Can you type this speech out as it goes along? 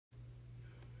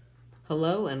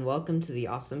Hello and welcome to the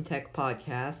Awesome Tech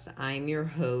Podcast. I'm your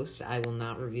host. I will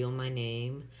not reveal my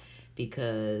name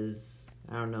because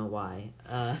I don't know why.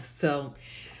 So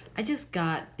I just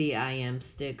got the IM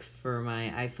stick for my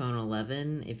iPhone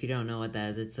 11. If you don't know what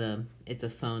that is, it's a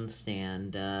phone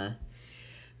stand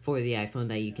for the iPhone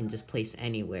that you can just place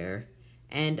anywhere.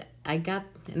 And I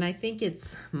think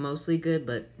it's mostly good,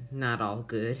 but not all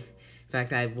good. In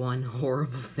fact, I have one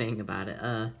horrible thing about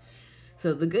it.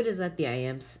 So the good is that the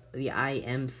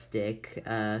IM stick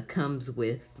comes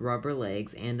with rubber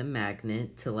legs and a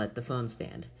magnet to let the phone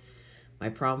stand. My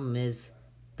problem is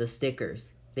the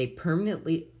stickers. They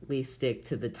permanently stick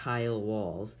to the tile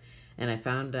walls, and I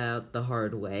found out the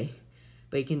hard way.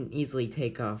 But you can easily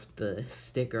take off the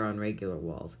sticker on regular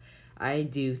walls. I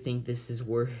do think this is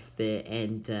worth it,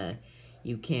 and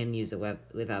you can use it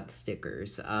without the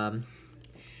stickers.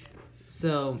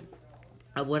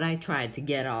 What I tried to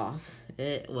get off,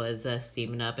 it was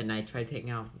steaming up, and I tried taking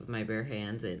it off with my bare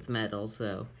hands. It's metal,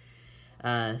 so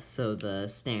the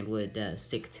stand would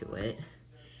stick to it.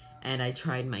 And I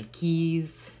tried my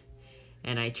keys,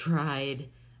 and I tried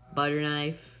butter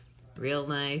knife, real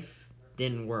knife,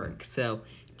 didn't work. So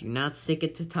do not stick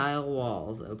it to tile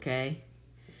walls, okay?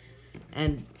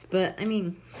 But I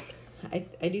mean, I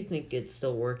do think it's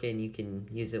still working. You can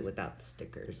use it without the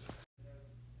stickers.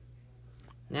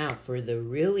 Now, for the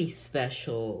really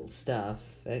special stuff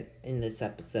in this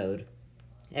episode,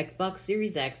 Xbox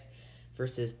Series X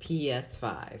versus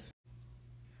PS5.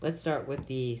 Let's start with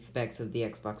the specs of the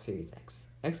Xbox Series X.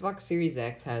 Xbox Series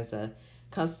X has a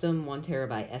custom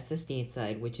 1TB SSD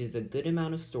inside, which is a good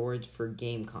amount of storage for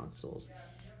game consoles.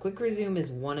 Quick Resume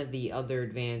is one of the other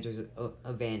advantages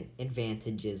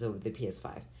over the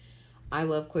PS5. I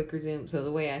love Quick Resume, so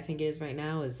the way I think it is right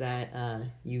now is that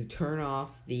you turn off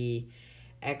the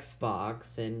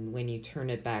Xbox, and when you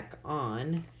turn it back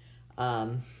on,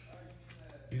 and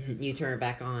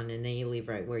then you leave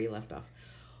right where you left off.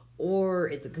 Or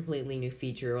it's a completely new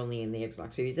feature only in the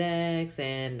Xbox Series X,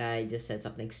 and I just said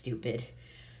something stupid.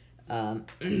 But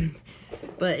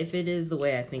if it is the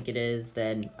way I think it is,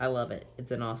 then I love it. It's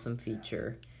an awesome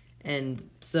feature. And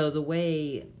so the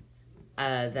way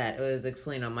that it was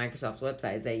explained on Microsoft's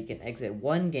website is that you can exit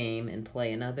one game and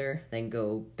play another, then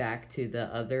go back to the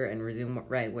other and resume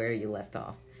right where you left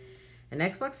off. An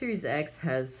Xbox Series X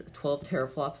has 12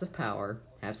 teraflops of power,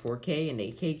 has 4K and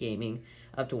 8K gaming,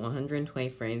 up to 120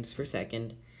 frames per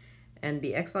second, and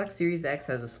the Xbox Series X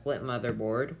has a split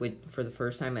motherboard, for the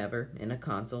first time ever in a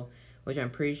console, which I'm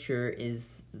pretty sure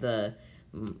it's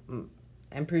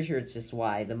just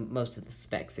why most of the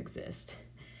specs exist.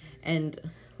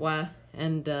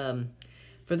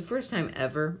 For the first time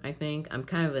ever, I think I'm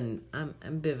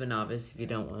a bit of a novice. If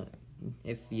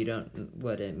you don't know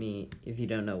what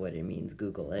it means,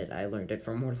 Google it. I learned it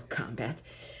from Mortal Kombat.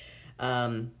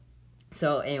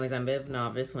 So anyways, I'm a bit of a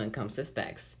novice when it comes to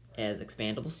specs. It has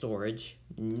expandable storage.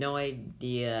 No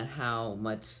idea how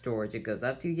much storage it goes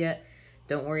up to yet.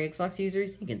 Don't worry, Xbox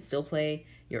users, you can still play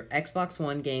your Xbox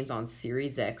One games on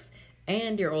Series X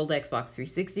and your old Xbox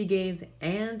 360 games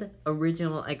and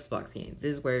original Xbox games.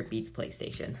 This is where it beats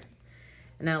PlayStation.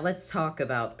 Now let's talk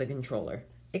about the controller.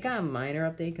 It got a minor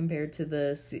update compared to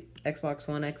the Xbox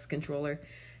One X controller,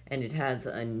 and it has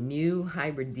a new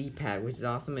hybrid D-pad, which is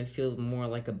awesome. It feels more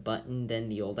like a button than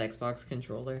the old Xbox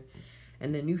controller.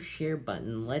 And the new share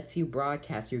button lets you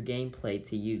broadcast your gameplay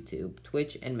to YouTube,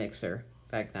 Twitch, and Mixer.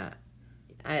 In fact,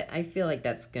 I feel like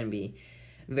that's going to be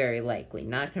very likely.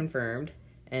 Not confirmed.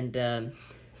 And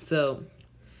so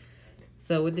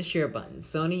with the share button,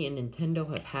 Sony and Nintendo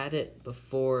have had it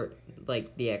before,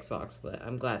 like the Xbox, but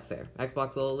I'm glad it's there.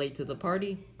 Xbox a little late to the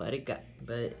party, but it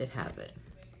has it.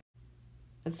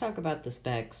 Let's talk about the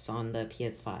specs on the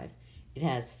PS5. It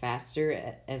has a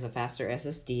faster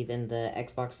SSD than the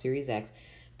Xbox Series X,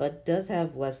 but does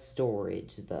have less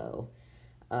storage though.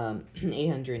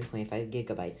 825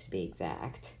 gigabytes to be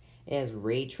exact. It has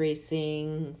ray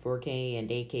tracing, 4K and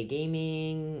 8K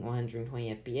gaming,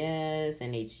 120 FPS,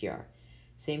 and HDR.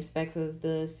 Same specs as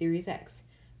the Series X.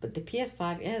 But the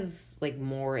PS5 has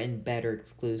more and better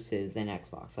exclusives than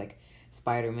Xbox, like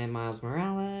Spider-Man Miles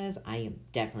Morales. I am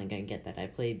definitely gonna get that. I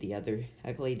played the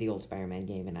old Spider-Man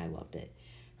game and I loved it.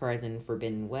 Horizon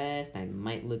Forbidden West, I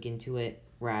might look into it.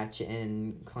 Ratchet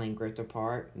and Clank Rift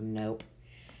Apart, nope.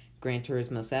 Gran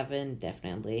Turismo 7,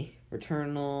 definitely.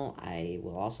 Returnal, I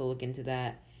will also look into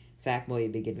that. Sackboy: A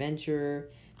Big Adventure,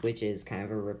 which is kind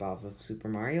of a ripoff of Super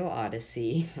Mario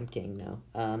Odyssey. I'm kidding, no.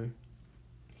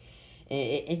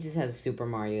 It just has a Super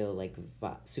Mario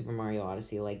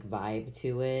Odyssey vibe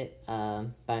to it.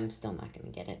 But I'm still not gonna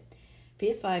get it.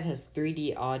 PS5 has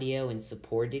 3D audio and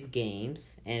supported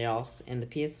games, and the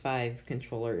PS5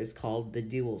 controller is called the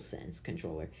DualSense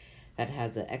controller. That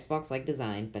has an Xbox-like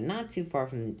design, but not too far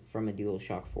from a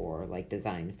DualShock 4 like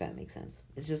design, if that makes sense.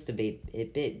 It's just a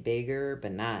bit bigger,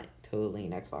 but not totally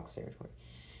in Xbox territory.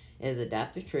 It has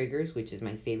adaptive triggers, which is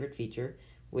my favorite feature.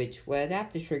 What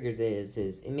adaptive triggers is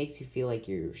it makes you feel like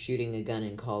you're shooting a gun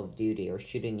in Call of Duty or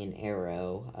shooting an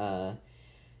arrow.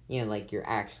 Like you're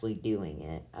actually doing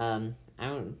it. I'm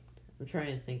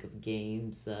trying to think of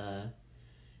games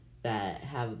that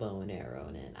have a bow and arrow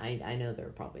in it. I know there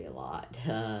are probably a lot.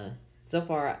 So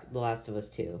far, The Last of Us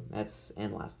 2.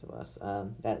 And Last of Us.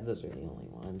 Those are the only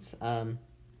ones.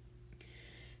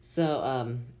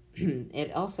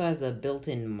 It also has a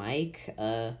built-in mic,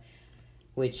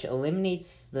 which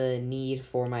eliminates the need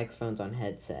for microphones on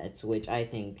headsets, which I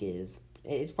think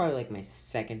it's probably like my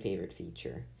second favorite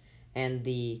feature. And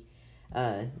the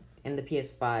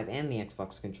PS5 and the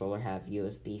Xbox controller have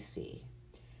USB-C.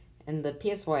 And the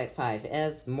PS5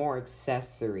 has more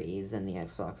accessories than the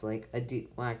Xbox. I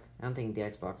don't think the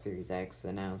Xbox Series X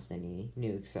announced any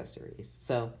new accessories.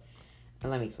 So,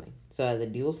 let me explain. So, it has a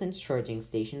DualSense charging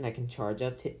station that can charge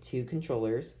up to 2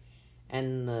 controllers,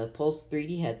 and the Pulse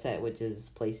 3D headset, which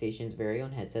is PlayStation's very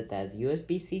own headset that has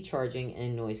USB-C charging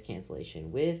and noise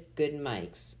cancellation with good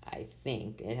mics. I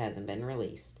think it hasn't been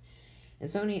released. And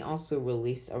Sony also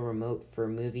released a remote for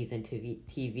movies and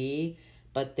TV,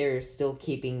 but they're still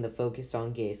keeping the focus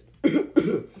on games.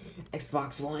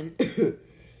 Xbox One.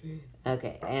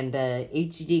 Okay, and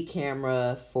HD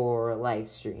camera for live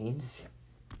streams.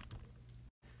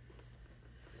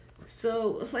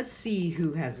 So, let's see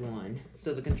who has won.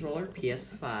 So, the controller,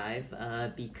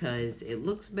 PS5, because it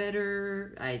looks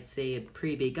better. I'd say a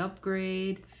pretty big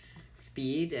upgrade.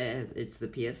 Speed, it's the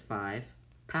PS5.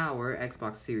 Power,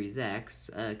 Xbox Series X,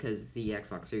 because the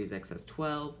Xbox Series X has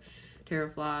 12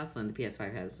 teraflops when the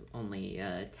PS5 has only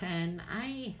 10.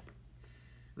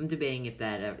 I'm debating if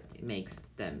that makes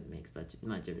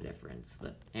much of a difference.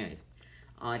 But anyways,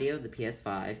 audio, the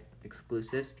PS5,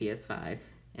 exclusives, PS5.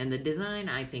 And the design,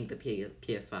 I think the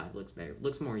PS5 looks better.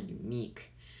 Looks more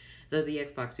unique. Though the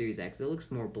Xbox Series X, it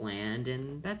looks more bland,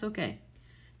 and that's okay.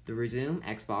 The resume,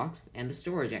 Xbox, and the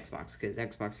storage, Xbox, because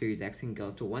Xbox Series X can go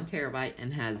up to 1 terabyte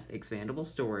and has expandable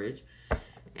storage.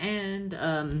 And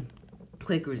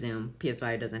quick resume,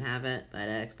 PS5 doesn't have it, but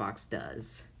Xbox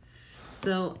does.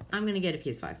 So I'm gonna get a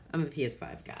PS5. I'm a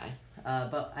PS5 guy,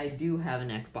 but I do have an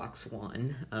Xbox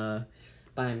One.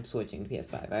 But I'm switching to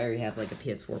PS5. I already have like a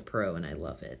PS4 Pro, and I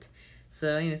love it.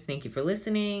 So anyways, thank you for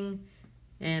listening,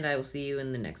 and I will see you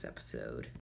in the next episode.